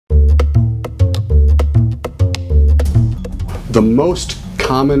The most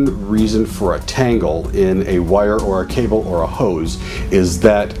common reason for a tangle in a wire or a cable or a hose is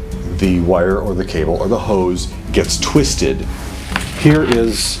that the wire or the cable or the hose gets twisted. Here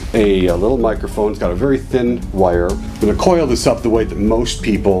is a little microphone. It's got a very thin wire. I'm going to coil this up the way that most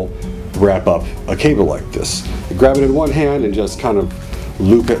people wrap up a cable like this. I grab it in one hand and just kind of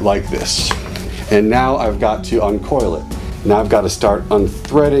loop it like this. And now I've got to uncoil it. Now I've got to start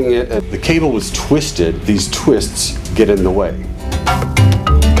unthreading it. The cable was twisted. These twists get in the way.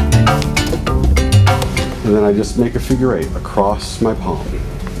 And then I just make a figure 8 across my palm.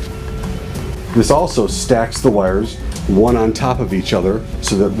 This also stacks the wires one on top of each other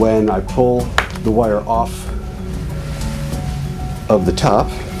so that when I pull the wire off of the top,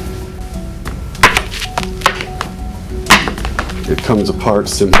 it comes apart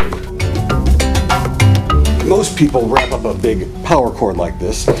simply. Most people wrap up a big power cord like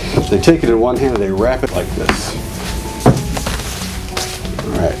this. They take it in one hand and they wrap it like this.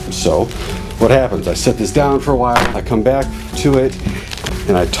 Alright, so what happens? I set this down for a while, I come back to it,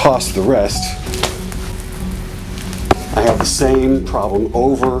 and I toss the rest. I have the same problem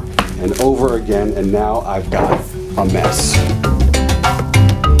over and over again, and now I've got a mess.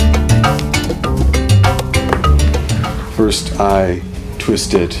 First I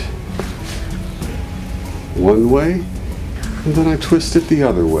twist it one way, and then I twist it the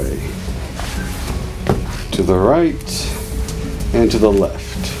other way. To the right, and to the left.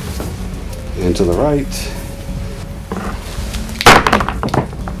 And to the right.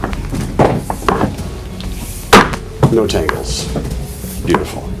 No tangles.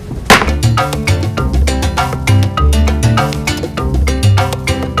 Beautiful.